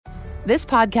This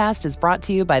podcast is brought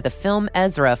to you by the film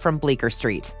Ezra from Bleecker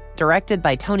Street, directed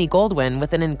by Tony Goldwyn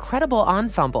with an incredible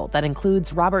ensemble that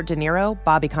includes Robert De Niro,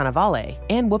 Bobby Cannavale,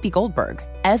 and Whoopi Goldberg.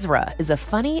 Ezra is a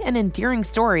funny and endearing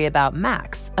story about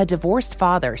Max, a divorced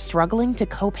father struggling to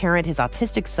co-parent his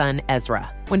autistic son,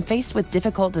 Ezra. When faced with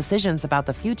difficult decisions about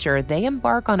the future, they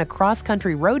embark on a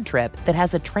cross-country road trip that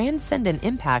has a transcendent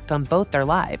impact on both their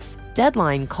lives.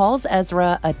 Deadline calls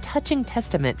Ezra a touching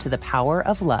testament to the power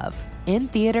of love. In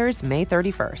theaters May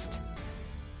 31st.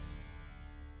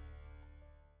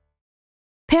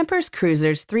 Pampers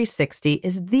Cruisers 360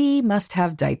 is the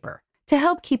must-have diaper to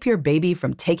help keep your baby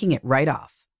from taking it right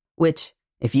off, which,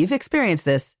 if you've experienced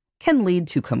this, can lead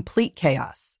to complete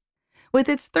chaos. With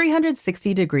its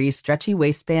 360-degree stretchy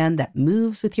waistband that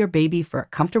moves with your baby for a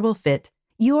comfortable fit,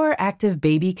 your active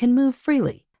baby can move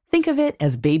freely. Think of it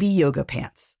as baby yoga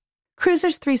pants.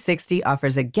 Cruisers 360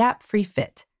 offers a gap-free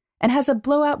fit and has a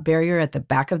blowout barrier at the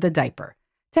back of the diaper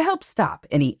to help stop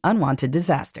any unwanted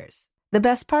disasters. The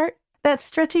best part? That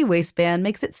stretchy waistband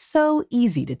makes it so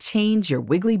easy to change your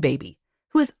wiggly baby,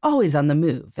 who is always on the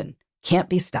move and can't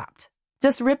be stopped.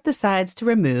 Just rip the sides to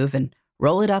remove and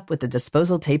roll it up with the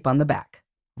disposal tape on the back.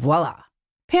 Voila!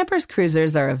 Pampers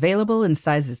Cruisers are available in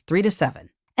sizes 3 to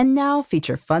 7 and now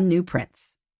feature fun new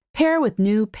prints. Pair with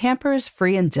new Pampers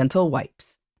Free and Gentle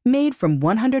wipes, made from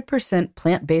 100%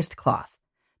 plant-based cloth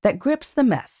that grips the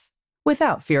mess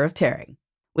without fear of tearing.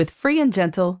 With Free and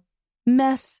Gentle,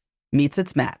 mess meets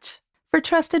its match. For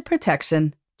trusted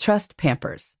protection, trust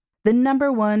Pampers, the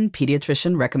 #1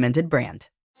 pediatrician recommended brand.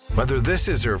 Whether this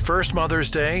is her first Mother's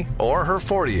Day or her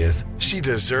 40th, she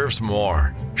deserves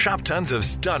more. Shop tons of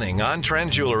stunning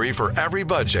on-trend jewelry for every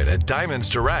budget at Diamonds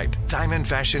Direct. Diamond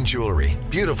fashion jewelry,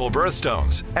 beautiful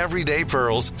birthstones, everyday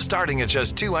pearls starting at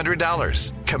just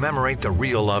 $200. Commemorate the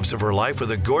real loves of her life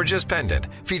with a gorgeous pendant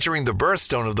featuring the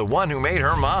birthstone of the one who made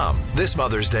her mom. This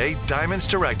Mother's Day, Diamonds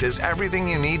Direct is everything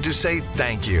you need to say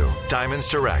thank you. Diamonds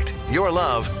Direct, your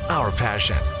love, our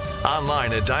passion.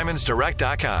 Online at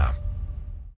diamondsdirect.com.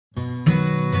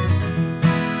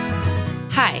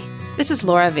 Hi, this is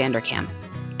Laura Vanderkam.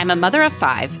 I'm a mother of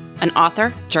 5, an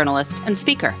author, journalist, and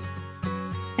speaker.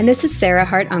 And this is Sarah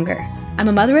Hart Unger. I'm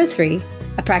a mother of 3,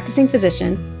 a practicing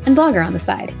physician, and blogger on the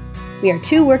side. We are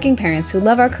 2 working parents who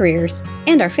love our careers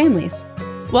and our families.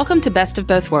 Welcome to Best of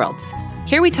Both Worlds.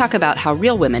 Here we talk about how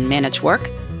real women manage work,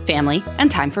 family,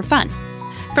 and time for fun.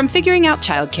 From figuring out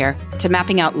childcare to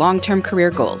mapping out long-term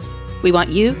career goals, we want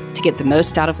you to get the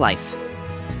most out of life.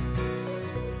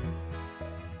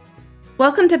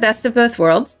 Welcome to Best of Both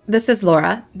Worlds. This is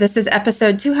Laura. This is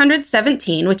episode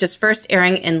 217, which is first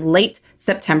airing in late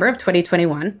September of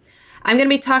 2021. I'm going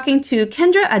to be talking to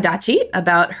Kendra Adachi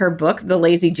about her book, The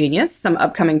Lazy Genius, some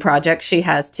upcoming projects she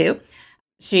has too.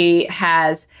 She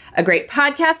has a great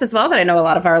podcast as well that I know a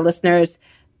lot of our listeners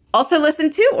also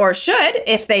listen to or should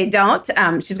if they don't.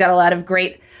 She's got a lot of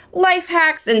great life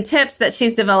hacks and tips that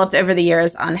she's developed over the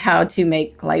years on how to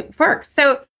make life work.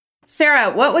 So Sarah,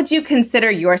 what would you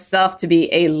consider yourself to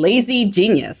be a lazy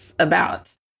genius about?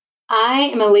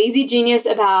 I am a lazy genius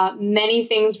about many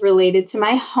things related to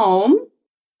my home.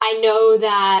 I know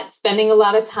that spending a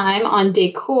lot of time on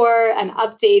decor and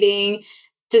updating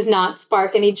does not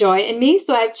spark any joy in me.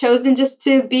 So I've chosen just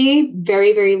to be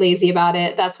very, very lazy about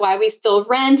it. That's why we still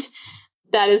rent.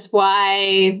 That is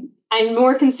why I'm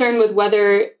more concerned with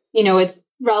whether, it's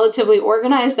relatively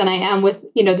organized than I am with,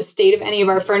 the state of any of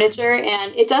our furniture.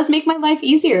 And it does make my life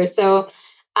easier. So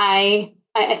I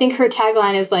think her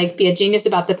tagline is like, be a genius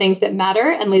about the things that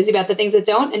matter and lazy about the things that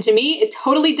don't. And to me, it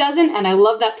totally doesn't. And I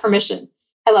love that permission.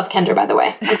 I love Kendra, by the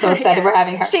way. I'm so excited we're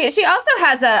having her. She also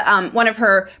has one of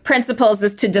her principles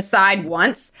is to decide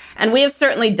once. And we have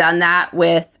certainly done that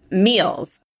with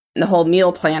meals, the whole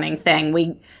meal planning thing.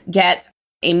 We get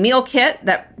a meal kit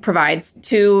that provides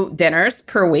 2 dinners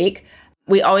per week.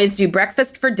 We always do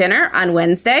breakfast for dinner on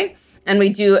Wednesday, and we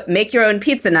do make your own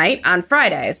pizza night on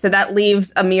Friday. So that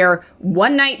leaves a mere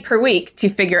 1 night per week to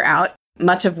figure out,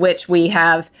 much of which we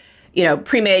have,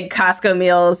 pre-made Costco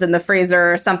meals in the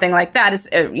freezer or something like that. Is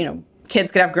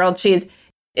kids could have grilled cheese.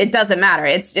 It doesn't matter.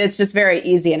 It's just very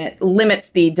easy, and it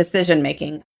limits the decision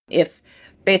making. If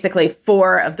basically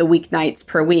 4 of the weeknights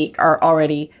per week are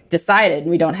already decided,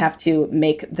 and we don't have to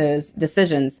make those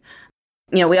decisions.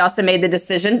 We also made the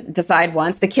decision, decide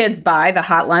once, the kids buy the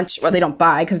hot lunch, or they don't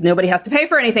buy because nobody has to pay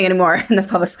for anything anymore in the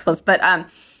public schools, but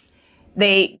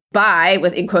they buy,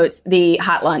 in quotes, the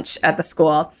hot lunch at the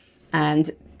school.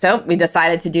 And so we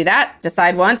decided to do that,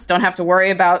 decide once, don't have to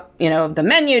worry about, the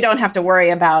menu, don't have to worry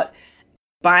about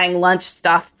buying lunch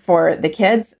stuff for the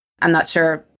kids. I'm not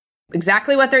sure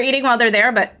exactly what they're eating while they're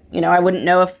there, but I wouldn't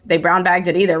know if they brown bagged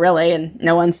it either, really, and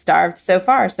no one's starved so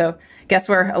far. So guess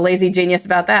we're a lazy genius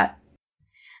about that.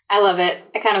 I love it.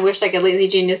 I kind of wish I could lazy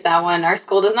genius that one. Our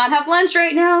school does not have lunch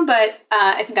right now, but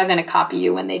I think I'm going to copy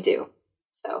you when they do.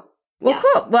 So, well, yes.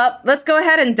 Cool. Well, let's go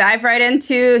ahead and dive right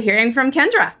into hearing from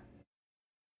Kendra.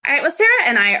 All right. Well, Sarah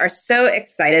and I are so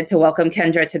excited to welcome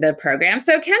Kendra to the program.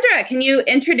 So, Kendra, can you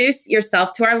introduce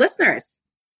yourself to our listeners?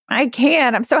 I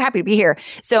can. I'm so happy to be here.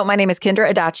 So my name is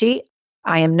Kendra Adachi.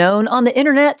 I am known on the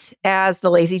internet as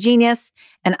the Lazy Genius,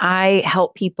 and I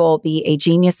help people be a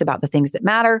genius about the things that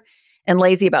matter and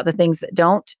lazy about the things that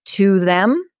don't to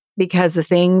them, because the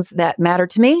things that matter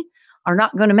to me are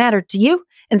not going to matter to you.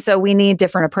 And so we need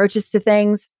different approaches to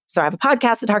things. So I have a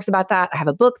podcast that talks about that. I have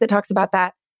a book that talks about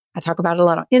that. I talk about it a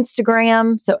lot on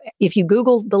Instagram. So if you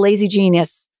Google the Lazy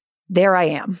Genius, there I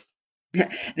am.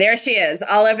 There she is,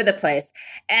 all over the place.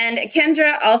 And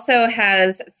Kendra also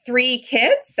has 3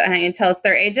 kids. Can you tell us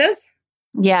their ages?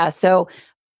 Yeah. So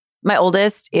my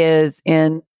oldest is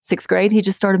in 6th grade. He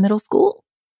just started middle school.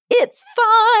 It's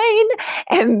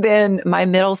fine. And then my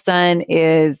middle son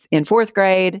is in 4th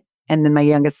grade. And then my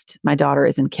youngest, my daughter,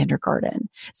 is in kindergarten.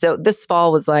 So this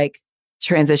fall was like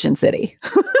transition city.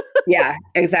 Yeah,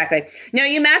 exactly. No,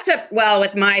 you match up well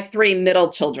with my 3 middle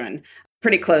children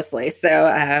pretty closely. So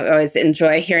I always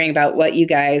enjoy hearing about what you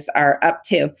guys are up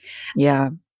to.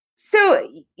 Yeah. So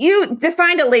you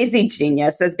defined a lazy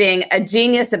genius as being a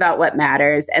genius about what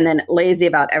matters and then lazy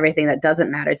about everything that doesn't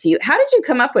matter to you. How did you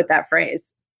come up with that phrase?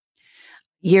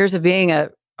 Years of being a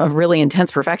really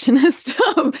intense perfectionist.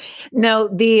 No,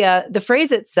 the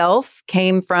phrase itself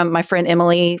came from my friend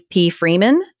Emily P.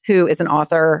 Freeman, who is an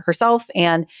author herself,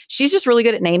 and she's just really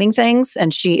good at naming things.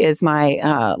 And she is my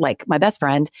my best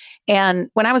friend. And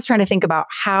when I was trying to think about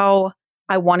how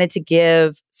I wanted to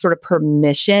give sort of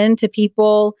permission to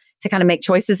people to kind of make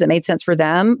choices that made sense for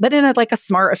them, but in a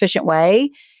smart, efficient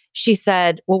way, she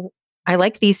said, well, I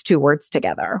like these 2 words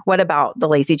together. What about the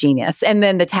lazy genius? And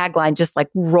then the tagline just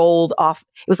rolled off.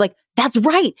 It was like, that's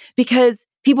right, because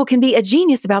people can be a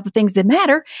genius about the things that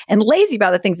matter and lazy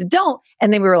about the things that don't.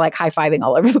 And then we were high-fiving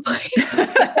all over the place.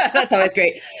 That's always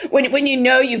great. When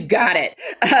you've got it,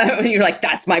 when you're like,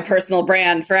 that's my personal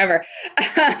brand forever.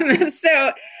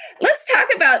 So let's talk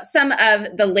about some of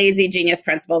the lazy genius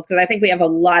principles, because I think we have a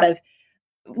lot of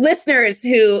listeners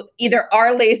who either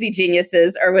are lazy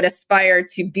geniuses or would aspire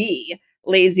to be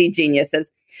lazy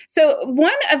geniuses. So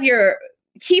one of your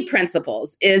key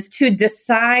principles is to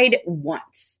decide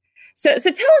once. So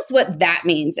tell us what that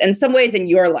means in some ways in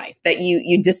your life that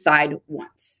you decide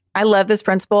once. I love this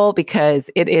principle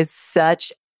because it is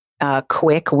such a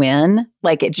quick win.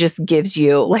 It just gives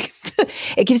you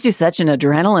it gives you such an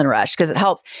adrenaline rush because it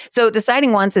helps. So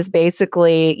deciding once is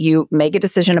basically you make a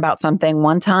decision about something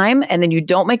one time and then you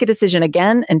don't make a decision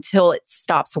again until it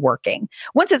stops working.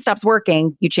 Once it stops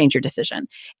working, you change your decision.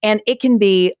 And it can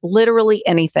be literally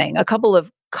anything. A couple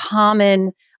of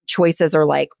common choices are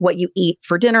what you eat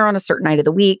for dinner on a certain night of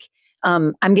the week.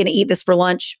 I'm going to eat this for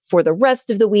lunch for the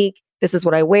rest of the week. This is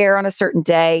what I wear on a certain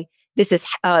day. This is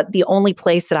the only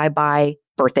place that I buy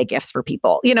birthday gifts for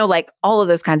people, all of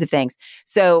those kinds of things.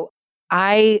 So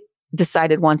I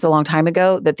decided once a long time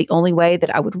ago that the only way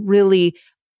that I would really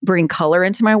bring color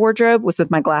into my wardrobe was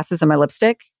with my glasses and my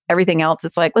lipstick. Everything else,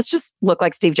 it's let's just look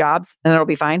like Steve Jobs and it'll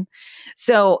be fine.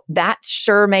 So that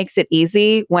sure makes it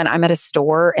easy when I'm at a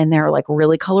store and there are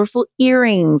really colorful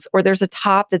earrings or there's a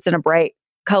top that's in a bright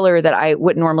color that I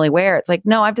wouldn't normally wear. It's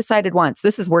no, I've decided once,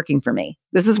 this is working for me.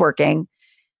 This is working.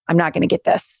 I'm not going to get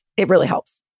this. It really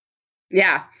helps.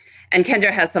 Yeah. And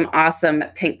Kendra has some awesome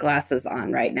pink glasses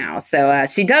on right now. So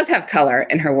she does have color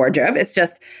in her wardrobe. It's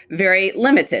just very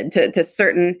limited to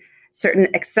certain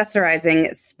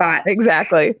accessorizing spots.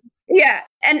 Exactly. Yeah.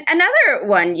 And another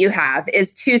one you have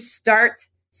is to start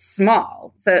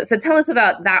small. So tell us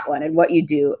about that one and what you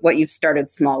do, what you've started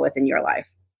small with in your life.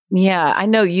 Yeah, I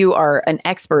know you are an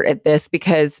expert at this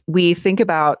because we think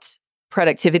about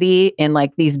productivity in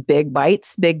these big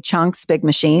bites, big chunks, big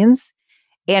machines.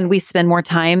 And we spend more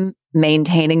time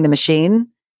maintaining the machine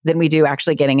than we do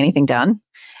actually getting anything done.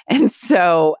 And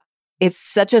so it's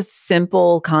such a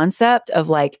simple concept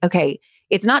of okay,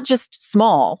 it's not just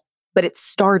small, but it's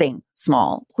starting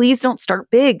small. Please don't start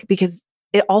big because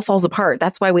it all falls apart.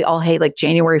 That's why we all hate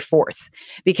January 4th,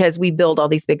 because we build all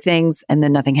these big things and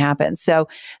then nothing happens. So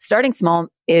starting small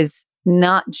is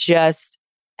not just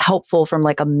helpful from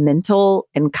a mental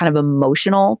and kind of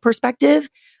emotional perspective,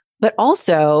 but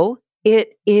also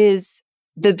it is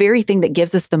the very thing that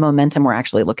gives us the momentum we're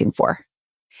actually looking for.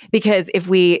 Because if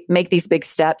we make these big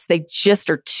steps, they just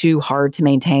are too hard to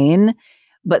maintain.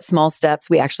 But small steps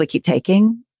we actually keep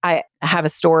taking. I have a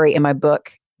story in my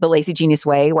book, The Lazy Genius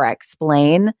Way, where I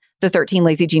explain the 13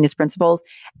 lazy genius principles.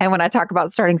 And when I talk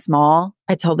about starting small,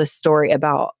 I tell this story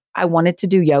about I wanted to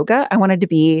do yoga. I wanted to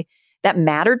be, that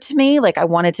mattered to me. Like I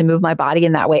wanted to move my body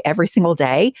in that way every single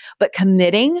day, but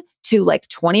committing to like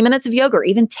 20 minutes of yoga or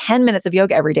even 10 minutes of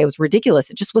yoga every day was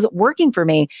ridiculous. It just wasn't working for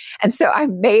me. And so I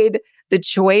made the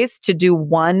choice to do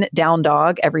one down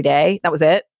dog every day. That was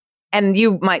it. And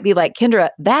you might be like,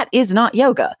 Kendra, that is not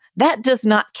yoga. That does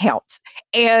not count.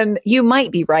 And you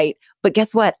might be right. But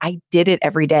guess what? I did it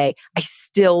every day. I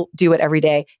still do it every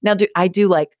day. Now, I do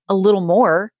like a little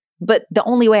more, but the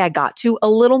only way I got to a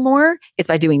little more is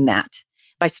by doing that,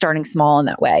 by starting small in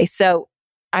that way. So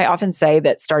I often say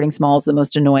that starting small is the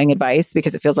most annoying advice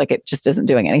because it feels like it just isn't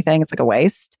doing anything. It's like a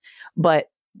waste. But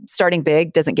starting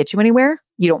big doesn't get you anywhere.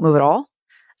 You don't move at all.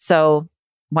 So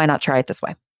why not try it this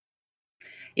way?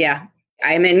 Yeah,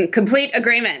 I'm in complete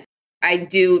agreement. I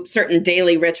do certain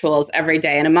daily rituals every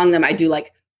day. And among them, I do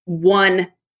like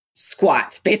one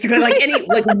squat, basically like any,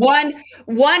 like one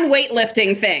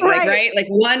weightlifting thing, like, right? Like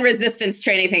one resistance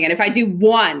training thing. And if I do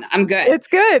one, I'm good. It's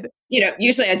good.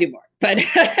 Usually I do more, but,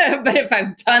 but if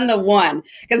I've done the one,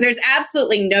 because there's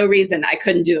absolutely no reason I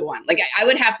couldn't do the one. Like I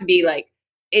would have to be like,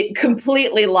 it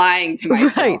completely lying to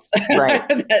myself right.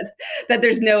 that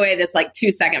there's no way this like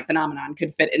 2-second phenomenon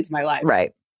could fit into my life.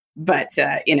 Right. But,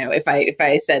 if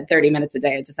I said 30 minutes a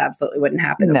day, it just absolutely wouldn't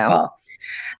happen at all.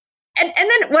 And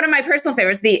then one of my personal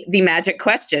favorites, the magic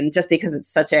question, just because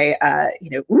it's such a,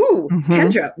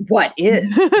 Kendra, what is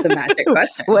the magic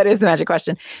question? What is the magic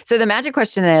question? So the magic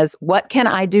question is, what can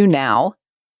I do now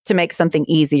to make something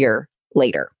easier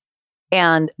later?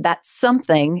 And that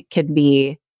something could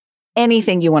be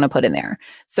anything you want to put in there.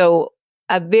 So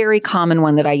a very common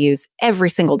one that I use every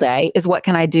single day is what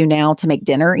can I do now to make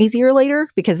dinner easier later?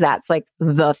 Because that's like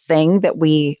the thing that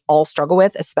we all struggle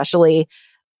with, especially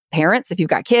parents. If you've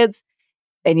got kids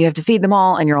and you have to feed them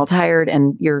all and you're all tired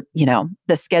and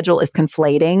the schedule is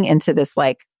conflating into this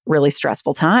like really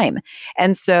stressful time.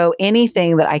 And so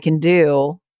anything that I can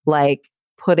do, like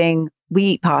we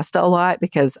eat pasta a lot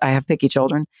because I have picky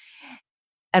children.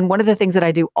 And one of the things that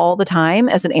I do all the time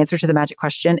as an answer to the magic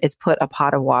question is put a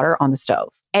pot of water on the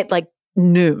stove at like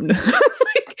noon.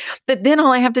 But then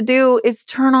all I have to do is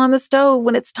turn on the stove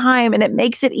when it's time and it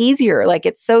makes it easier. Like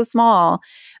it's so small,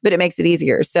 but it makes it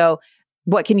easier. So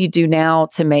what can you do now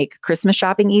to make Christmas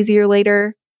shopping easier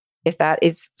later? If that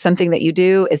is something that you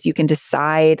do, is you can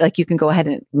decide, like you can go ahead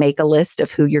and make a list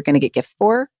of who you're going to get gifts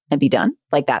for and be done.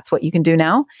 Like that's what you can do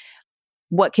now.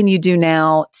 What can you do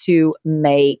now to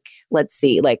make, let's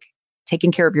see, like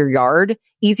taking care of your yard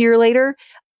easier later?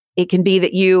 It can be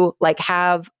that you like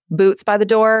have boots by the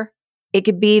door. It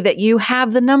could be that you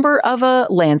have the number of a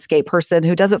landscape person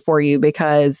who does it for you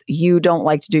because you don't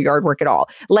like to do yard work at all.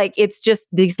 Like it's just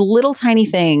these little tiny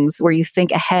things where you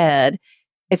think ahead.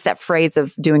 It's that phrase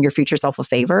of doing your future self a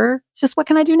favor. It's just, what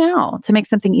can I do now to make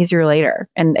something easier later?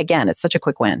 And again, it's such a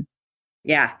quick win.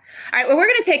 Yeah. All right. Well, we're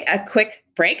going to take a quick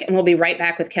break and we'll be right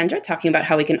back with Kendra talking about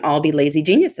how we can all be lazy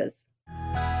geniuses.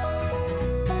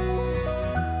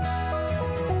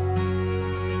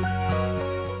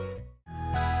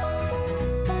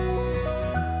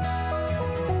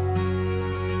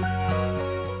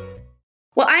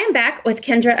 Well, I am back with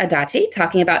Kendra Adachi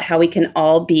talking about how we can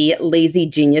all be lazy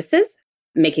geniuses,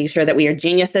 making sure that we are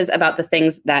geniuses about the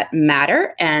things that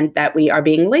matter and that we are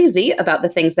being lazy about the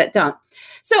things that don't.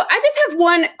 So I just have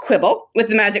one quibble with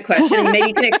the magic question. Maybe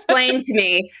you can explain to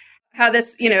me how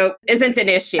this, isn't an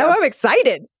issue. Oh, I'm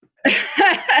excited.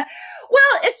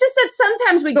 Well, it's just that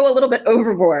sometimes we go a little bit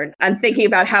overboard on thinking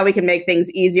about how we can make things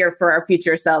easier for our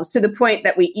future selves to the point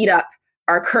that we eat up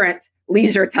our current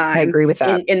leisure time. I agree with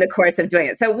that. In the course of doing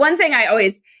it. So one thing I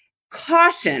always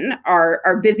caution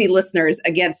our busy listeners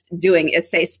against doing is,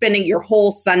 say, spending your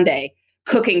whole Sunday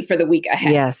cooking for the week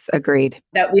ahead. Yes, agreed.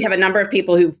 That we have a number of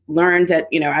people who've learned at,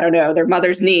 their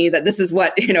mother's knee that this is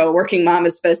what, a working mom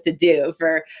is supposed to do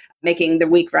for making the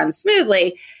week run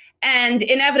smoothly. And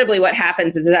inevitably what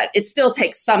happens is that it still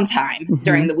takes some time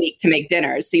during the week to make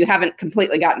dinners. So you haven't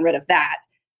completely gotten rid of that,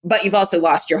 but you've also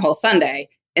lost your whole Sunday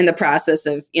in the process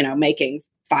of, making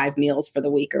 5 meals for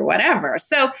the week or whatever.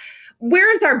 So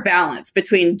where's our balance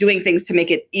between doing things to make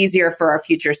it easier for our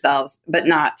future selves, but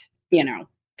not,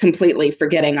 completely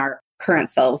forgetting our current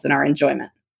selves and our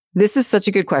enjoyment? This is such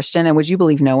a good question. And would you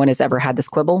believe no one has ever had this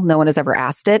quibble? No one has ever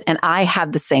asked it. And I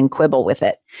have the same quibble with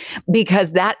it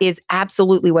because that is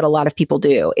absolutely what a lot of people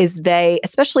do is they,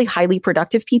 especially highly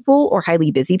productive people or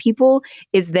highly busy people,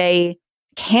 is they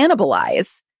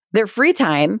cannibalize their free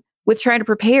time with trying to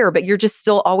prepare, but you're just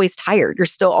still always tired. You're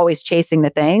still always chasing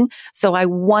the thing. So I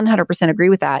 100% agree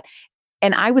with that.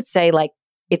 And I would say like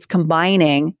it's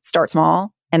combining start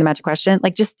small and the magic question,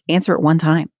 like just answer it one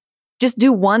time. Just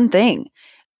do one thing.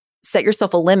 Set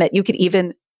yourself a limit. You could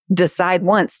even decide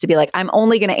once to be like, I'm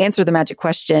only going to answer the magic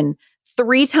question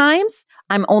 3 times.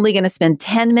 I'm only going to spend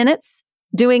 10 minutes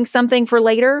doing something for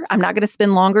later. I'm not going to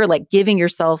spend longer, like giving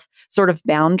yourself sort of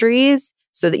boundaries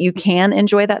so that you can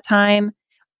enjoy that time.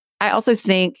 I also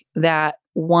think that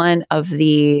one of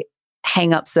the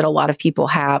hangups that a lot of people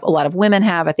have, a lot of women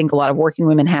have, I think a lot of working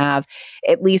women have,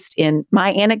 at least in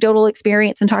my anecdotal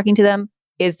experience in talking to them,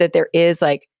 is that there is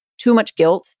like too much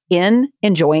guilt in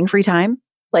enjoying free time.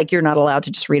 Like you're not allowed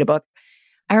to just read a book.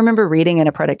 I remember reading in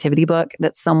a productivity book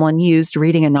that someone used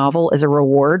reading a novel as a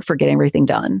reward for getting everything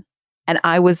done. And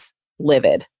I was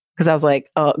livid because I was like,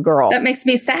 oh, girl. That makes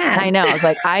me sad. I know. I was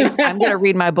like, I'm going to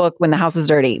read my book when the house is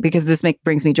dirty because this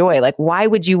brings me joy. Like, why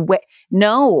would you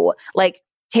No, like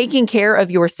taking care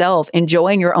of yourself,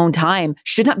 enjoying your own time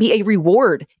should not be a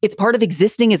reward. It's part of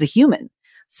existing as a human.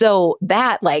 So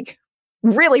that like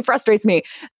really frustrates me.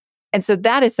 And so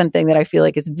that is something that I feel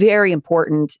like is very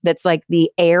important. That's like the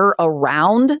air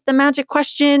around the magic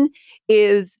question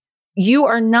is you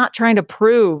are not trying to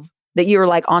prove that you're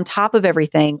like on top of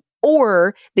everything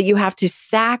or that you have to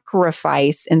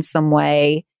sacrifice in some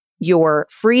way your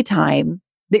free time,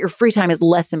 that your free time is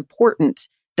less important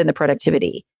than the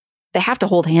productivity. They have to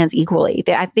hold hands equally.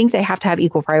 I think they have to have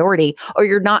equal priority or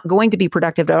you're not going to be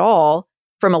productive at all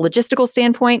from a logistical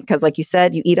standpoint, because like you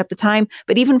said, you eat up the time,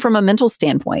 but even from a mental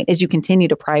standpoint, as you continue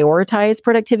to prioritize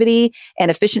productivity and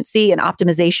efficiency and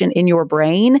optimization in your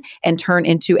brain and turn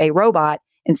into a robot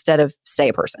instead of stay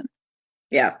a person.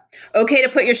 Yeah. Okay to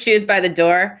put your shoes by the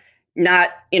door.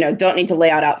 Not, don't need to lay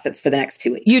out outfits for the next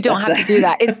 2 weeks. You don't have to do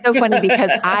that. It's so funny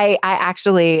because I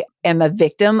actually am a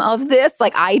victim of this.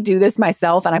 Like I do this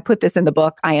myself and I put this in the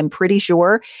book. I am pretty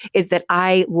sure is that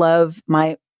I love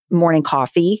my morning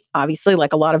coffee, obviously,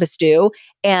 like a lot of us do.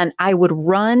 And I would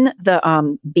run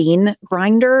the bean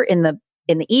grinder in the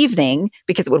evening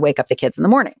because it would wake up the kids in the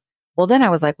morning. Well, then I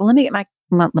was like, well, let me get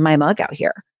my mug out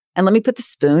here and let me put the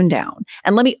spoon down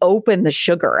and let me open the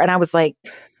sugar. And I was like,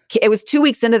 it was 2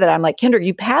 weeks into that. I'm like, Kendra,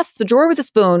 you passed the drawer with a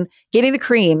spoon, getting the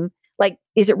cream. Like,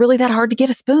 is it really that hard to get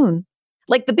a spoon?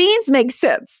 Like the beans make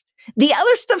sense. The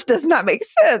other stuff does not make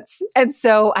sense. And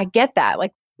so I get that.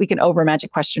 Like we can over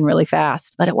magic question really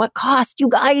fast, but at what cost, you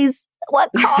guys? What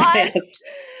cost? Yes.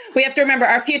 We have to remember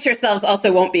our future selves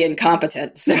also won't be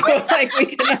incompetent. So like we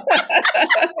can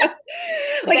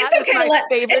like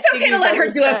it's okay to let her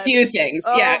do a few things.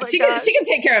 Oh yeah. She can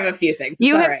take care of a few things.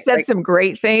 You have said some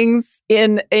great things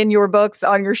in your books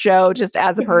on your show just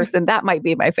as a person. That might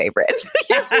be my favorite.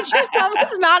 Your future self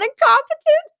is not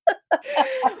incompetent.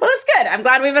 Well, that's good. I'm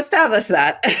glad we've established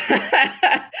that.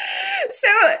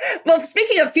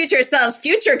 Speaking of future selves,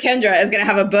 future Kendra is going to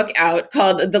have a book out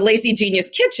called The Lazy Genius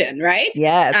Kitchen, right?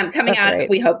 Yes. Coming out, right.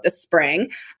 We hope, this spring.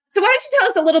 So why don't you tell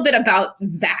us a little bit about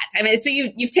that? I mean, so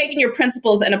you've taken your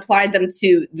principles and applied them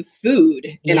to the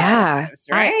food in all of this,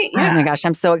 right? Oh my gosh,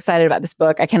 I'm so excited about this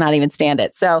book. I cannot even stand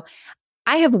it. So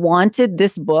I have wanted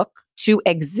this book to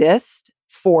exist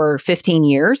for 15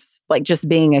 years, like just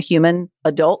being a human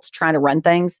adult trying to run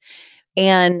things.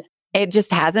 And it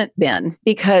just hasn't been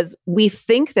because we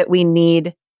think that we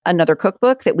need another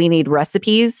cookbook, that we need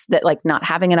recipes, that like not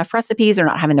having enough recipes or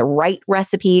not having the right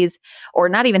recipes or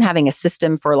not even having a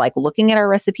system for like looking at our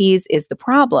recipes is the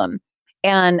problem.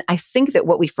 And I think that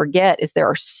what we forget is there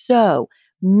are so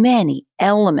many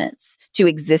elements to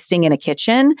existing in a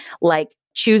kitchen, like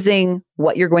choosing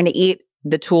what you're going to eat,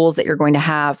 the tools that you're going to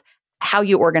have, how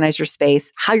you organize your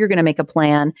space, how you're going to make a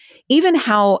plan, even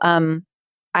how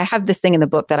I have this thing in the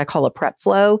book that I call a prep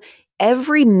flow.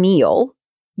 Every meal,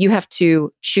 you have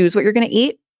to choose what you're going to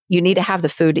eat. You need to have the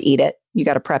food to eat it. You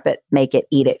got to prep it, make it,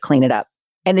 eat it, clean it up.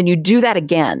 And then you do that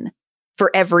again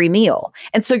for every meal.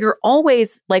 And so you're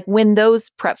always like when those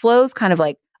prep flows kind of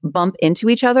like bump into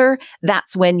each other,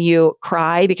 that's when you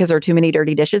cry because there are too many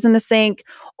dirty dishes in the sink.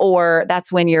 Or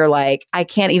that's when you're like, I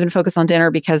can't even focus on dinner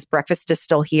because breakfast is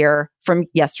still here from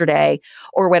yesterday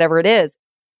or whatever it is.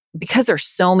 Because there's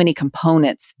so many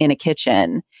components in a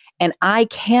kitchen and I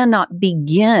cannot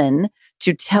begin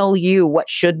to tell you what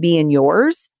should be in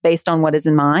yours based on what is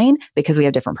in mine because we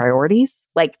have different priorities.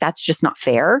 Like that's just not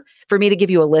fair for me to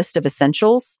give you a list of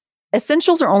essentials.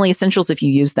 Essentials are only essentials if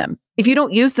you use them. If you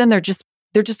don't use them, they're just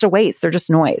a waste. They're just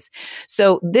noise.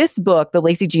 So this book, The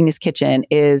Lazy Genius Kitchen,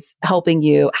 is helping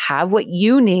you have what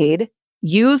you need,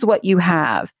 use what you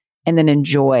have, and then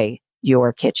enjoy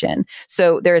your kitchen.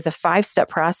 So there is a 5-step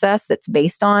process that's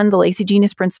based on the Lazy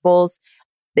Genius principles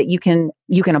that you can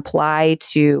apply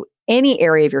to any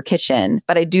area of your kitchen,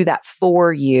 but I do that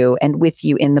for you and with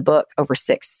you in the book over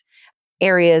 6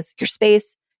 areas: your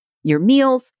space, your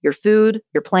meals, your food,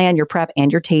 your plan, your prep,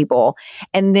 and your table.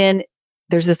 And then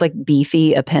there's this like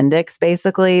beefy appendix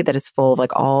basically that is full of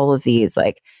like all of these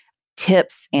like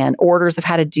tips and orders of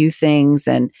how to do things.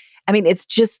 And I mean, it's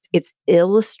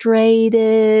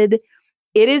illustrated.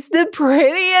 It is the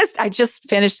prettiest. I just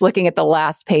finished looking at the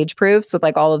last page proofs with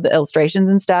like all of the illustrations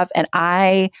and stuff. And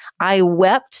I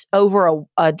wept over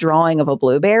a drawing of a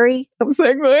blueberry. I was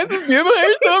like, this is beautiful.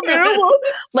 It's so beautiful.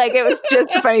 Like it was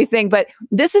just the funniest thing. But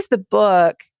this is the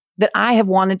book that I have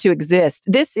wanted to exist.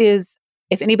 This is,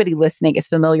 if anybody listening is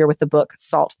familiar with the book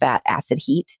Salt, Fat, Acid,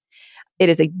 Heat, it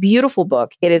is a beautiful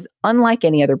book. It is unlike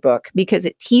any other book because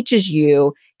it teaches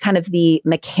you kind of the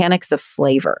mechanics of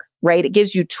flavor, right? It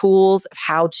gives you tools of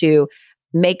how to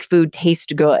make food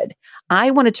taste good.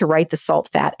 I wanted to write the salt,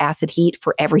 fat, acid, heat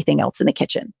for everything else in the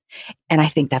kitchen. And I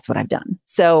think that's what I've done.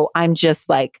 So I'm just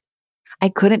like, I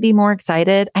couldn't be more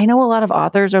excited. I know a lot of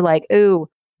authors are like, ooh,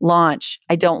 launch,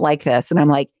 I don't like this. And I'm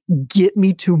like, get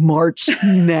me to March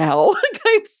now.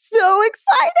 I'm so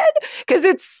excited because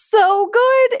it's so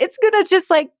good. It's going to just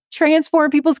like transform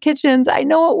people's kitchens. I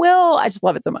know it will. I just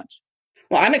love it so much.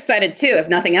 Well, I'm excited too. If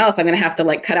nothing else, I'm going to have to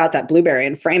like cut out that blueberry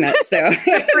and frame it. So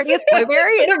the prettiest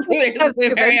blueberry? The prettiest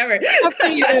blueberry ever.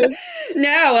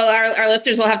 No, well, our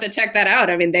listeners will have to check that out.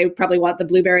 I mean, they probably want the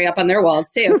blueberry up on their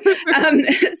walls too.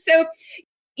 So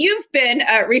you've been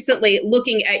recently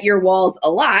looking at your walls a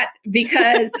lot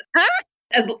because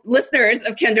as listeners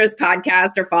of Kendra's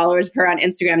podcast or followers of her on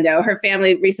Instagram know, her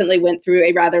family recently went through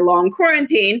a rather long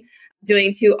quarantine,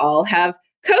 doing to all have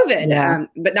COVID,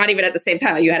 but not even at the same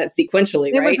time. You had it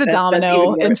sequentially, right? It was a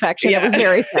domino infection. It was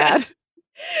very sad.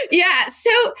 Yeah.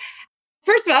 So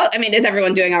first of all, I mean, is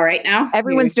everyone doing all right now?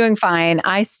 Everyone's doing fine.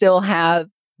 I still have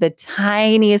the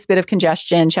tiniest bit of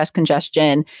congestion, chest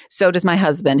congestion. So does my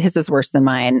husband. His is worse than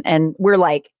mine. And we're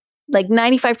like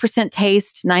 95%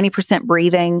 taste, 90%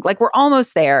 breathing. Like we're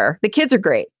almost there. The kids are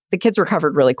great. The kids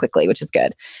recovered really quickly, which is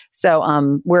good.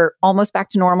 So we're almost back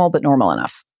to normal, but normal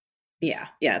enough.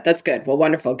 Yeah, that's good. Well,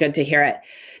 wonderful. Good to hear it.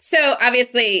 So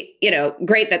obviously,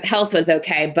 great that health was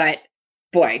okay, but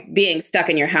boy, being stuck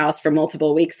in your house for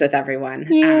multiple weeks with everyone,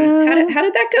 how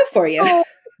did that go for you? Oh, it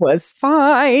was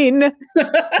fine.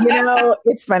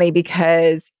 It's funny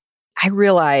because I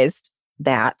realized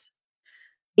that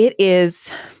it is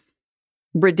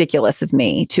ridiculous of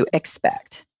me to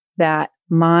expect that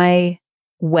my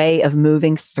way of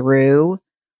moving through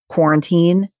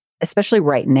quarantine, especially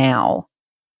right now,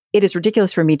 it is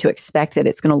ridiculous for me to expect that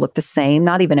it's going to look the same,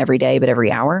 not even every day, but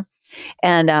every hour.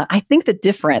 And I think the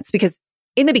difference, because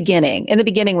in the beginning,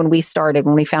 when we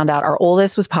found out our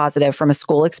oldest was positive from a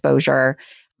school exposure,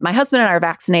 my husband and I are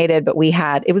vaccinated, but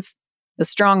it was a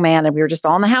strong man and we were just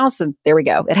all in the house and there we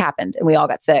go. It happened and we all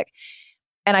got sick.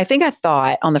 And I think I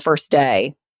thought on the first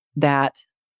day that,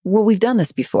 well, we've done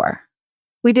this before.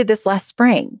 We did this last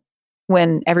spring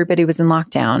when everybody was in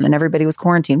lockdown and everybody was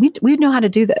quarantined. We know how to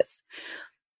do this.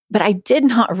 But I did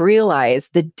not realize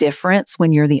the difference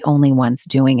when you're the only ones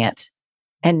doing it.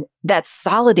 And that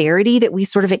solidarity that we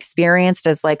sort of experienced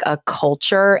as like a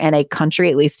culture and a country,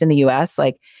 at least in the US,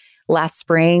 like last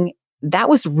spring, that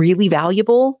was really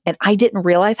valuable. And I didn't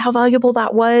realize how valuable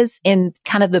that was in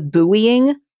kind of the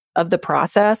buoying of the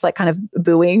process, like kind of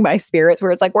buoying my spirits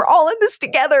where it's like, we're all in this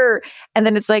together. And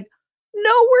then it's like,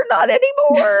 no, we're not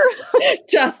anymore.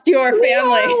 Just your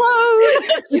family.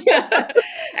 Yeah.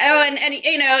 Oh,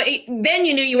 and then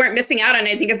you knew you weren't missing out on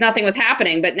anything because nothing was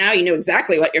happening. But now you know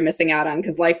exactly what you're missing out on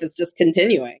because life is just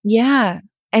continuing. Yeah.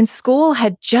 And school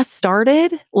had just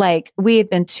started. Like we had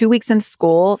been 2 weeks into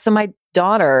school. So my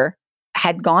daughter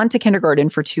had gone to kindergarten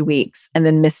for 2 weeks and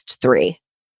then missed 3.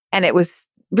 And it was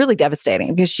really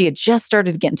devastating because she had just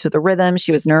started to get into the rhythm.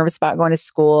 She was nervous about going to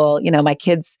school.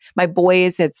 My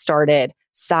boys had started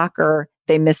soccer.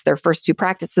 They missed their first 2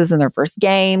 practices and their first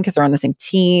game because they're on the same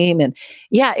team. And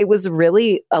yeah, it was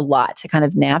really a lot to kind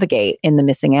of navigate in the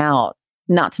missing out,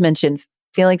 not to mention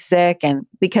feeling sick. And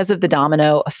because of the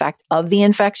domino effect of the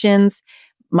infections,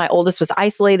 my oldest was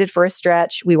isolated for a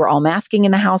stretch. We were all masking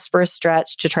in the house for a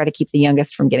stretch to try to keep the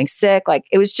youngest from getting sick. Like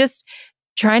it was just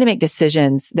trying to make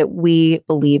decisions that we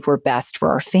believed were best for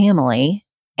our family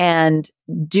and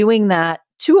doing that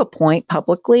to a point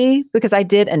publicly, because I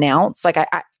did announce, like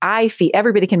I feel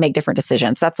everybody can make different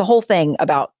decisions. That's the whole thing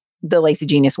about the Lazy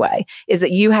Genius way, is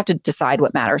that you have to decide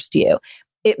what matters to you.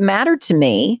 It mattered to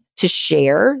me to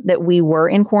share that we were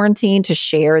in quarantine, to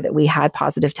share that we had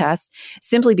positive tests,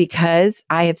 simply because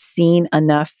I have seen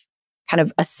enough kind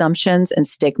of assumptions and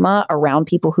stigma around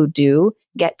people who do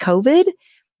get COVID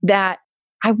that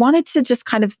I wanted to just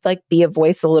kind of like be a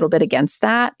voice a little bit against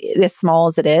that, as small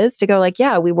as it is, to go like,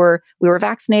 yeah, we were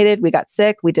vaccinated, we got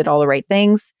sick, we did all the right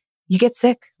things. You get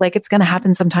sick, like it's going to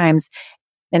happen sometimes.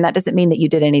 And that doesn't mean that you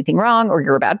did anything wrong or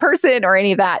you're a bad person or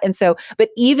any of that. And so, but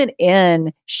even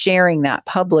in sharing that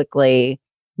publicly,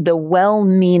 the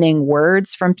well-meaning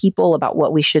words from people about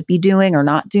what we should be doing or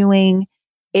not doing,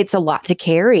 it's a lot to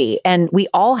carry. And we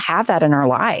all have that in our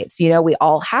lives. You know, we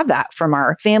all have that from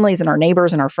our families and our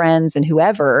neighbors and our friends and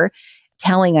whoever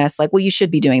telling us like, well, you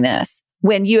should be doing this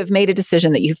when you have made a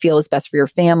decision that you feel is best for your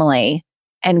family,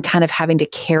 and kind of having to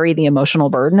carry the emotional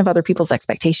burden of other people's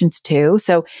expectations too.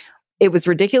 So it was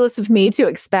ridiculous of me to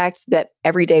expect that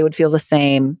every day would feel the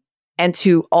same, and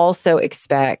to also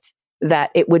expect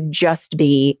that it would just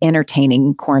be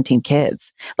entertaining quarantine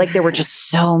kids. Like there were just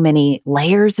so many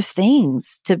layers of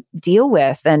things to deal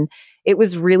with. And it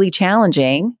was really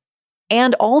challenging.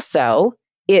 And also,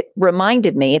 it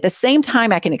reminded me at the same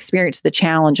time I can experience the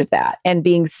challenge of that and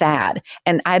being sad.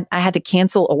 And I had to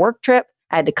cancel a work trip.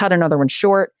 I had to cut another one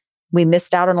short. We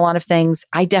missed out on a lot of things.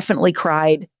 I definitely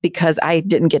cried because I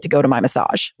didn't get to go to my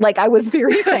massage. Like I was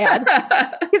very sad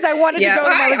because I wanted to go to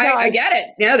my massage. I get it.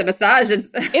 Yeah, the massage is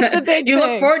it's a big you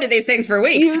thing. Look forward to these things for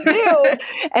weeks. You do.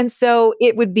 And so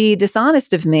it would be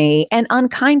dishonest of me and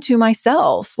unkind to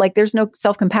myself. Like there's no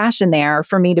self-compassion there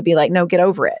for me to be like, no, get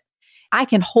over it. I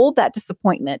can hold that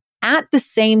disappointment at the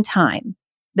same time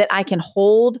that I can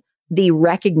hold the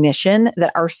recognition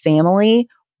that our family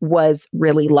was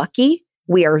really lucky.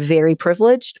 We are very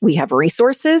privileged. We have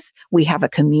resources. We have a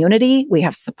community. We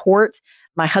have support.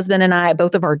 My husband and I,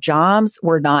 both of our jobs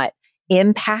were not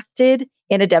impacted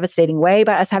in a devastating way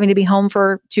by us having to be home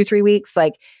for 2-3 weeks.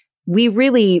 Like we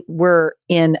really were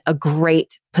in a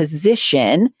great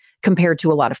position compared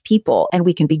to a lot of people. And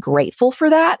we can be grateful for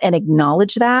that and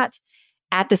acknowledge that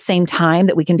at the same time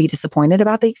that we can be disappointed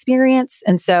about the experience.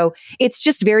 And so it's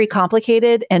just very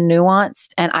complicated and nuanced.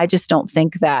 And I just don't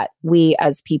think that we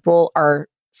as people are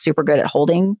super good at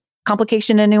holding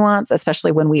complication and nuance,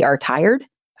 especially when we are tired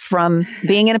from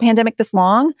being in a pandemic this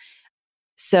long.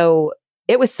 So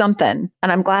it was something,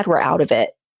 and I'm glad we're out of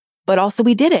it. But also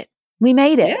we did it. We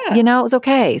made it. Yeah. You know, it was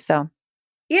okay. So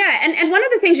yeah. And one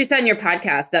of the things you said in your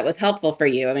podcast that was helpful for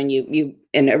you, I mean, you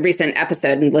in a recent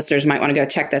episode, and listeners might want to go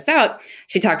check this out,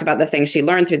 she talked about the things she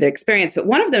learned through the experience. But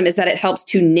one of them is that it helps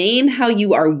to name how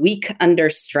you are weak under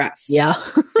stress. yeah.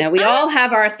 Now, we all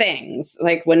have our things,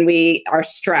 like when we are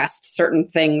stressed, certain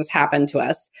things happen to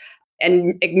us.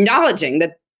 And acknowledging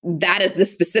that that is the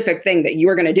specific thing that you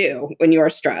are going to do when you are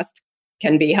stressed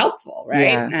can be helpful,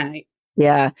 right?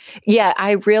 Yeah.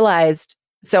 I realized.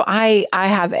 So I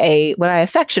have what I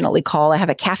affectionately call, I have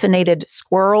a caffeinated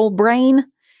squirrel brain.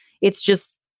 It's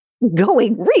just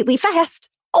going really fast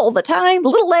all the time,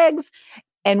 little legs.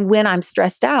 And when I'm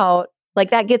stressed out,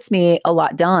 like that gets me a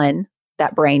lot done,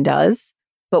 that brain does.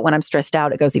 But when I'm stressed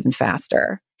out, it goes even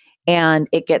faster. And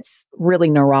it gets really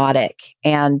neurotic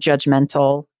and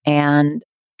judgmental and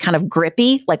kind of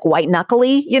grippy, like white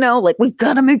knuckly, you know, like we've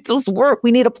got to make this work.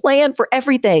 We need a plan for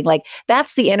everything. Like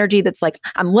that's the energy that's like,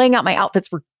 I'm laying out my outfits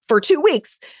for 2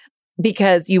 weeks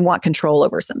because you want control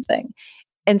over something.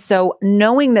 And so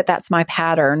knowing that that's my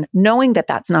pattern, knowing that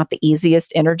that's not the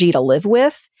easiest energy to live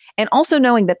with, and also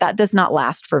knowing that that does not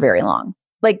last for very long.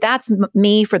 Like that's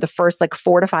me for the first like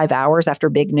 4 to 5 hours after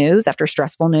big news, after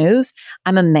stressful news,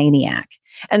 I'm a maniac.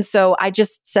 And so I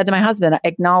just said to my husband, I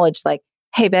acknowledged like,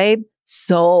 hey babe,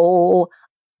 so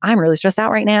I'm really stressed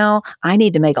out right now. I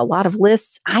need to make a lot of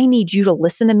lists. I need you to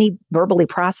listen to me verbally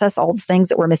process all the things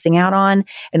that we're missing out on.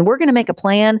 And we're going to make a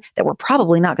plan that we're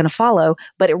probably not going to follow,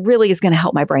 but it really is going to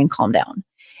help my brain calm down.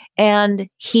 And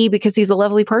he, because he's a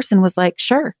lovely person, was like,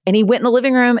 sure. And he went in the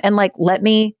living room and like, let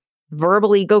me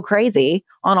verbally go crazy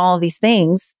on all of these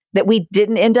things that we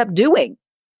didn't end up doing,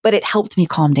 but it helped me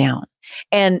calm down.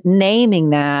 And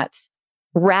naming that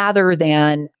rather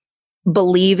than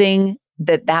believing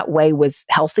that that way was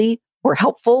healthy or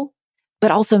helpful,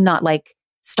 but also not like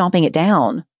stomping it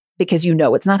down because you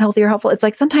know it's not healthy or helpful. It's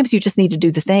like sometimes you just need to do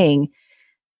the thing,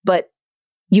 but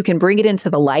you can bring it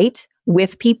into the light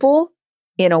with people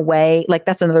in a way, like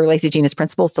that's another Lazy Genius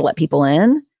principle, is to let people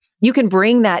in. You can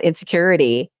bring that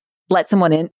insecurity, let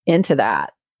someone into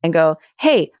that and go,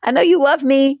 hey, I know you love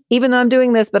me, even though I'm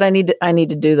doing this, but I need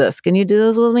to do this. Can you do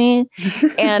this with me?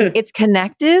 And it's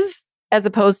connective as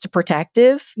opposed to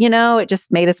protective. You know, it just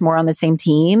made us more on the same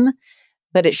team,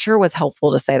 but it sure was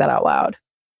helpful to say that out loud.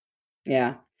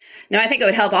 Yeah. No, I think it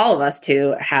would help all of us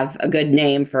to have a good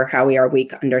name for how we are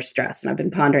weak under stress. And I've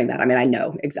been pondering that. I mean, I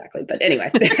know exactly, but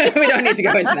anyway, we don't need to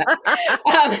go into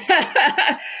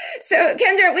that. So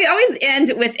Kendra, we always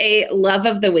end with a love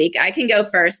of the week. I can go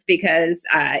first because,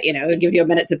 it'll give you a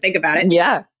minute to think about it.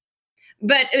 Yeah.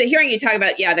 But hearing you talk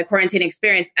about, the quarantine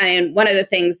experience, and one of the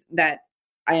things that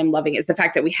I am loving is the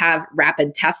fact that we have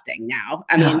rapid testing now.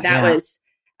 I mean, was,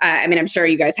 I'm sure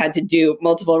you guys had to do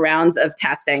multiple rounds of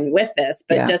testing with this,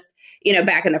 but just,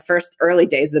 back in the first early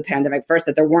days of the pandemic, first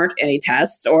that there weren't any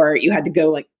tests, or you had to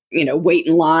go wait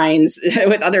in lines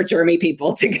with other germy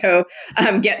people to go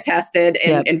get tested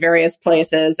in various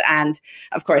places. And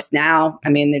of course now,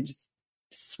 they just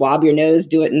swab your nose,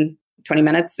 do it in 20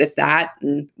 minutes, if that,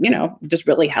 and, just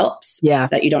really helps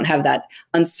that you don't have that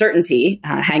uncertainty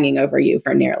hanging over you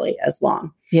for nearly as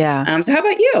long. Yeah. So how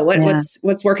about you?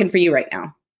 What's working for you right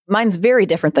now? Mine's very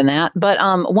different than that. But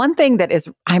one thing that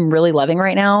I'm really loving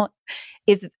right now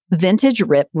is vintage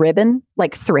ribbon,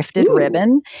 like thrifted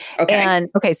ribbon. Okay. And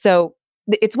so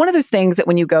it's one of those things that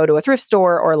when you go to a thrift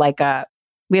store, or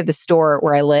we have the store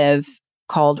where I live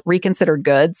called Reconsidered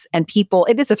Goods, and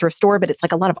it is a thrift store, but it's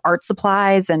like a lot of art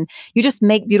supplies, and you just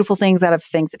make beautiful things out of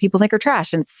things that people think are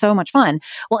trash, and it's so much fun.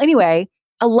 Well, anyway,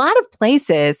 a lot of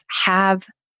places have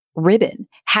ribbon,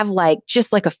 have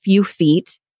just a few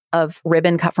feet of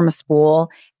ribbon cut from a spool.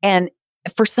 And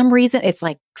for some reason, it's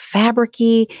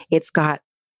fabric-y. It's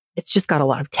just got a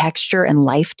lot of texture and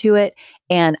life to it.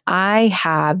 And I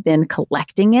have been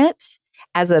collecting it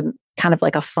as a kind of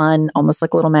a fun, almost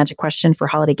like a little magic question for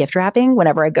holiday gift wrapping.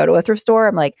 Whenever I go to a thrift store,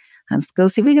 I'm like, let's go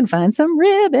see if we can find some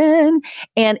ribbon.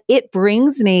 And it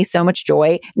brings me so much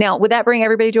joy. Now, would that bring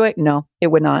everybody joy? No, it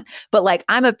would not. But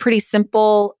I'm a pretty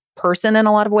simple person in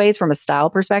a lot of ways from a style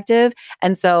perspective.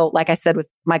 And so, like I said, with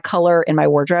my color in my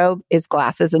wardrobe is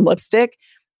glasses and lipstick,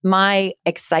 my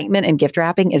excitement in gift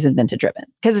wrapping isn't vintage ribbon,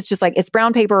 because it's just it's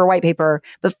brown paper or white paper,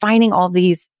 but finding all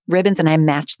these ribbons and I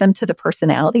match them to the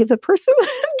personality of the person I'm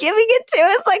giving it to.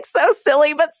 It's so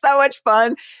silly, but so much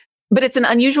fun. But it's an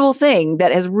unusual thing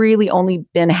that has really only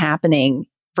been happening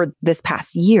for this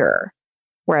past year,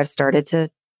 where I've started to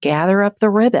gather up the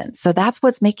ribbon. So that's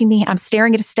what's making I'm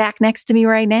staring at a stack next to me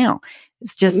right now.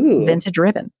 It's just vintage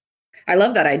ribbon. I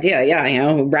love that idea.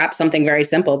 Yeah. Wrap something very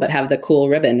simple, but have the cool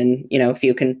ribbon. And, if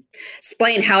you can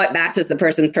explain how it matches the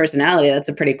person's personality, that's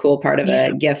a pretty cool part of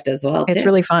a gift as well. It's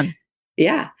really fun.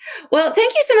 Yeah. Well,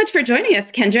 thank you so much for joining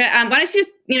us, Kendra. Why don't you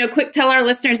just, quick tell our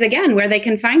listeners again where they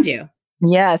can find you?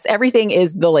 Yes, everything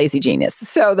is The Lazy Genius.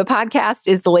 So the podcast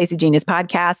is The Lazy Genius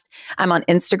Podcast. I'm on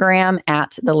Instagram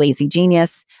at The Lazy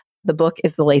Genius. The book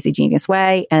is The Lazy Genius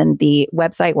Way. And the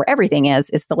website where everything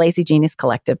is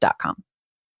thelazygeniuscollective.com.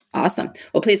 Awesome.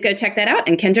 Well, please go check that out.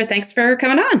 And Kendra, thanks for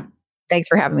coming on. Thanks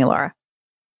for having me, Laura.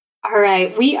 All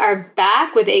right, we are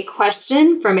back with a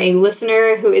question from a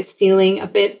listener who is feeling a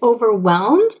bit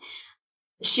overwhelmed.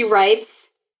 She writes,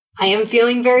 I am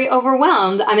feeling very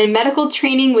overwhelmed. I'm in medical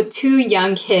training with 2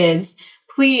 young kids.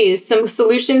 Please, some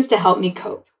solutions to help me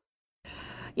cope.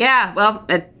 Yeah, well,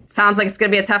 it sounds like it's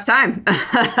going to be a tough time.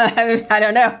 I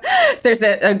don't know if there's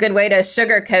a good way to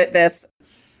sugarcoat this.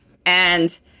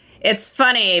 And it's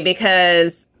funny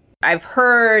because I've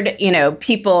heard,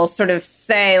 people sort of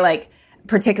say,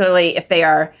 particularly if they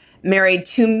are married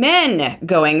to men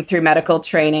going through medical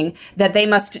training, that they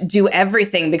must do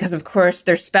everything because, of course,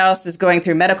 their spouse is going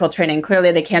through medical training.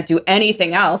 Clearly, they can't do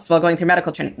anything else while going through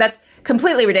medical training. That's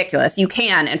completely ridiculous. You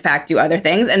can, in fact, do other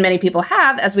things. And many people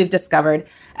have, as we've discovered,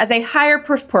 as a higher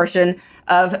proportion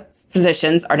of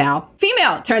physicians are now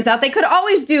female. It turns out they could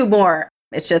always do more.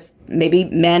 It's just maybe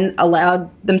men allowed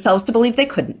themselves to believe they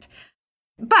couldn't.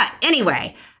 But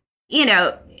anyway,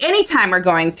 anytime we're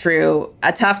going through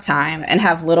a tough time and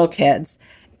have little kids,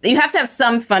 you have to have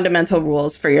some fundamental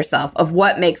rules for yourself of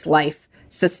what makes life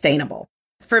sustainable.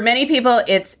 For many people,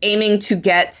 it's aiming to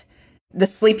get the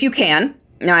sleep you can.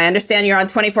 Now, I understand you're on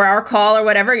 24-hour call or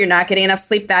whatever. You're not getting enough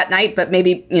sleep that night, but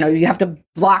maybe, you have to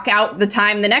block out the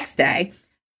time the next day,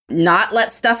 not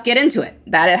let stuff get into it.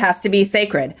 That it has to be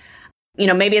sacred.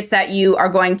 Maybe it's that you are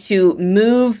going to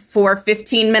move for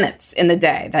 15 minutes in the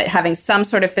day, that having some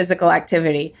sort of physical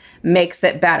activity makes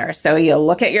it better. So you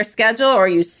look at your schedule or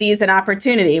you seize an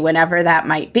opportunity whenever that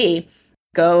might be.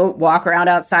 Go walk around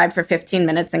outside for 15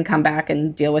 minutes and come back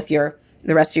and deal with the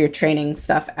rest of your training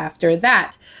stuff after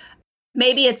that.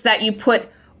 Maybe it's that you put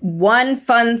one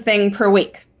fun thing per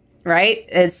week, right?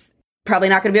 It's probably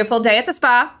not going to be a full day at the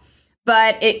spa,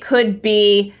 but it could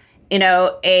be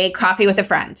a coffee with a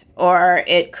friend, or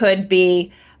it could be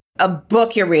a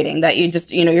book you're reading that you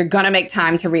just, you're going to make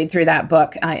time to read through that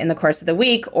book in the course of the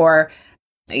week, or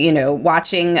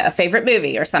watching a favorite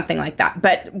movie or something like that.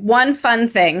 But one fun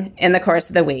thing in the course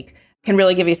of the week can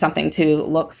really give you something to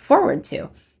look forward to.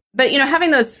 But,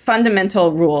 having those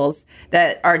fundamental rules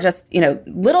that are just,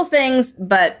 little things,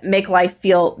 but make life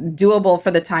feel doable for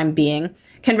the time being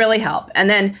can really help. And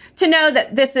then to know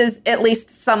that this is at least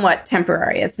somewhat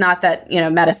temporary. It's not that,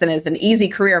 medicine is an easy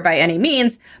career by any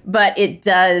means, but it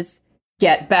does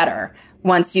get better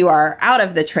once you are out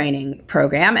of the training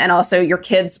program. And also your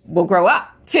kids will grow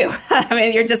up too. I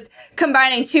mean, you're just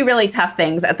combining two really tough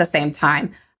things at the same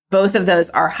time. Both of those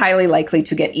are highly likely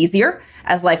to get easier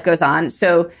as life goes on.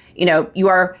 So, you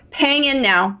are paying in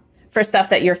now for stuff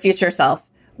that your future self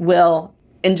will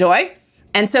enjoy.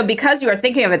 And so because you are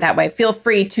thinking of it that way, feel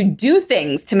free to do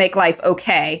things to make life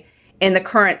okay in the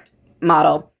current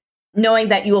model, knowing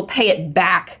that you will pay it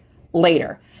back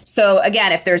later. So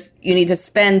again, if you need to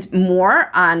spend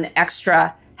more on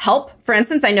extra help, for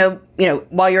instance, I know,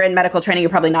 while you're in medical training,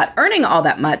 you're probably not earning all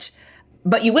that much,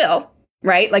 but you will.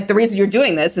 Right? Like the reason you're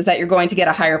doing this is that you're going to get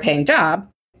a higher paying job.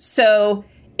 So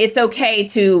it's okay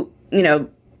to,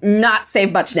 not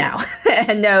save much now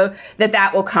and know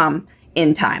that will come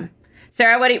in time.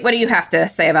 Sarah, what do you have to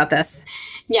say about this?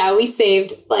 Yeah, we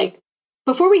saved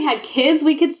before we had kids,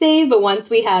 we could save. But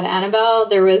once we had Annabelle,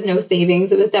 there was no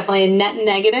savings. It was definitely a net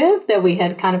negative that we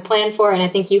had kind of planned for. And I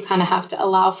think you kind of have to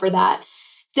allow for that.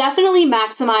 Definitely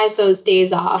maximize those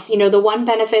days off. The one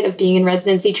benefit of being in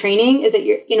residency training is that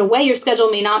in a way, your schedule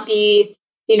may not be,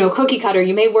 cookie cutter.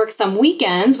 You may work some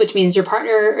weekends, which means your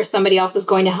partner or somebody else is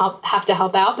going to have to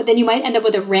help out. But then you might end up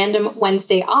with a random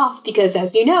Wednesday off because,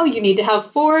 as you know, you need to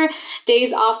have 4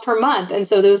 days off per month. And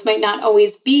so those might not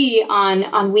always be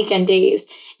on weekend days.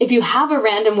 If you have a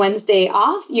random Wednesday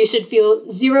off, you should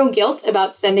feel zero guilt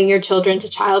about sending your children to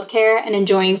childcare and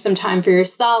enjoying some time for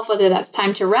yourself, whether that's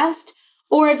time to rest.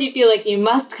 Or if you feel like you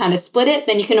must kind of split it,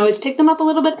 then you can always pick them up a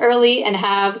little bit early and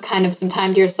have kind of some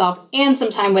time to yourself and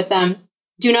some time with them.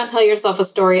 Do not tell yourself a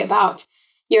story about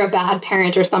you're a bad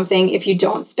parent or something if you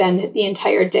don't spend the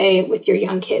entire day with your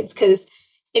young kids. Because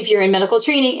if you're in medical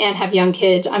training and have young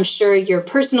kids, I'm sure your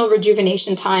personal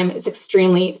rejuvenation time is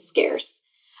extremely scarce.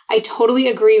 I totally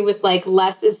agree with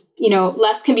less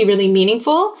can be really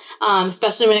meaningful,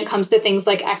 especially when it comes to things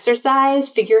like exercise.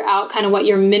 Figure out kind of what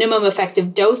your minimum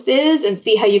effective dose is and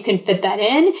see how you can fit that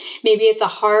in. Maybe it's a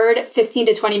hard 15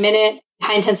 to 20 minute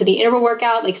high intensity interval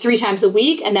workout 3 times a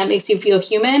week, and that makes you feel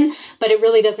human, but it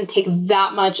really doesn't take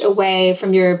that much away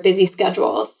from your busy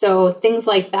schedule. So things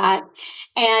like that.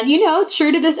 And,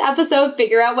 true to this episode,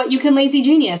 figure out what you can lazy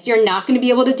genius. You're not going to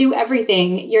be able to do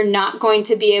everything. You're not going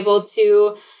to be able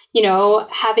to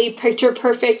have a picture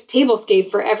perfect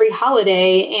tablescape for every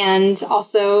holiday and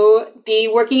also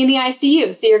be working in the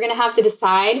ICU. So you're going to have to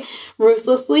decide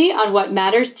ruthlessly on what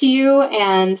matters to you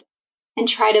and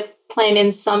try to plan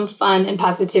in some fun and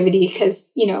positivity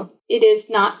because, it is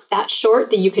not that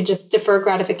short that you could just defer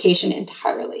gratification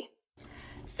entirely.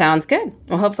 Sounds good.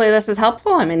 Well, hopefully this is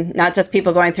helpful. I mean, not just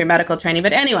people going through medical training,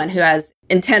 but anyone who has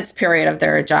intense period of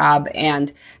their job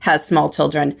and has small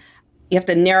children. You have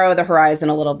to narrow the horizon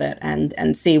a little bit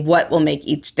and see what will make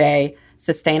each day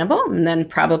sustainable. And then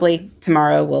probably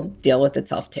tomorrow will deal with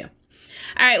itself too.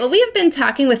 All right. Well, we have been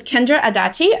talking with Kendra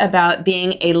Adachi about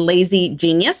being a lazy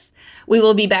genius. We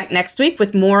will be back next week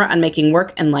with more on making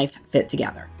work and life fit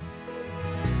together.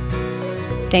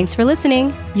 Thanks for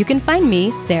listening. You can find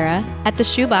me, Sarah, at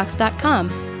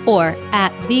theshoebox.com or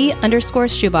at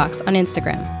 @the_shoebox on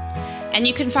Instagram. And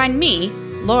you can find me,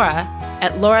 Laura,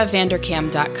 at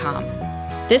lauravanderkam.com.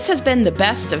 This has been the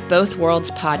Best of Both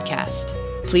Worlds podcast.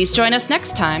 Please join us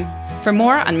next time for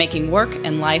more on making work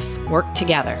and life work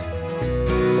together.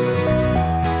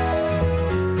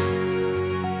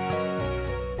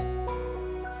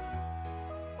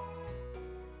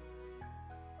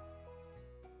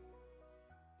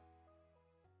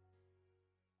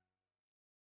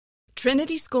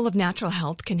 Trinity School of Natural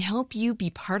Health can help you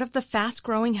be part of the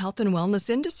fast-growing health and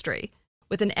wellness industry.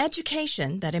 With an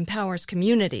education that empowers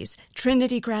communities,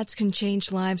 Trinity grads can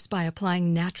change lives by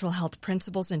applying natural health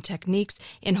principles and techniques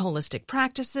in holistic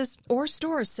practices or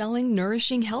stores selling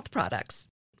nourishing health products.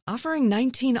 Offering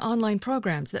 19 online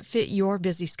programs that fit your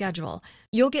busy schedule,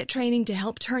 you'll get training to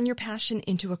help turn your passion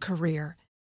into a career.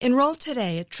 Enroll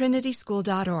today at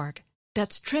trinityschool.org.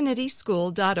 That's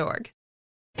trinityschool.org.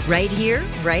 Right here,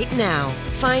 right now.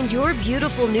 Find your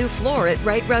beautiful new floor at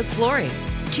Right Rug Flooring.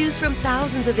 Choose from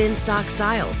thousands of in-stock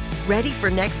styles, ready for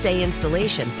next day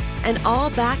installation, and all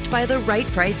backed by the right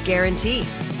price guarantee.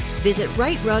 Visit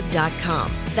rightrug.com.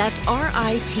 That's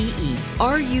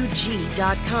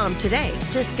RITERUG.com today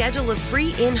to schedule a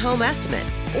free in-home estimate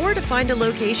or to find a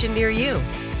location near you.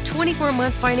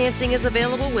 24-month financing is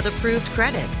available with approved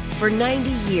credit. For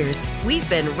 90 years, we've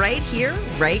been right here,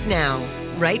 right now.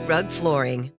 Right Rug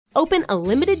Flooring. Open a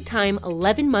limited-time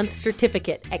 11-month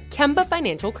certificate at Kemba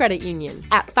Financial Credit Union.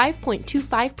 At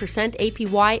 5.25%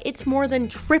 APY, it's more than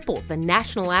triple the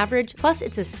national average, plus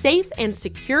it's a safe and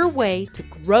secure way to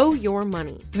grow your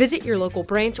money. Visit your local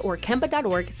branch or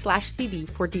kemba.org/cb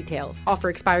for details. Offer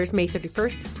expires May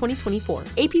 31st, 2024.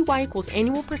 APY equals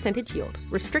annual percentage yield.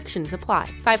 Restrictions apply.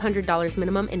 $500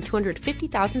 minimum and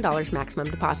 $250,000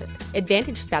 maximum deposit.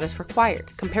 Advantage status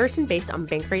required. Comparison based on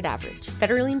bank rate average.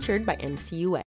 Federally insured by NCUA.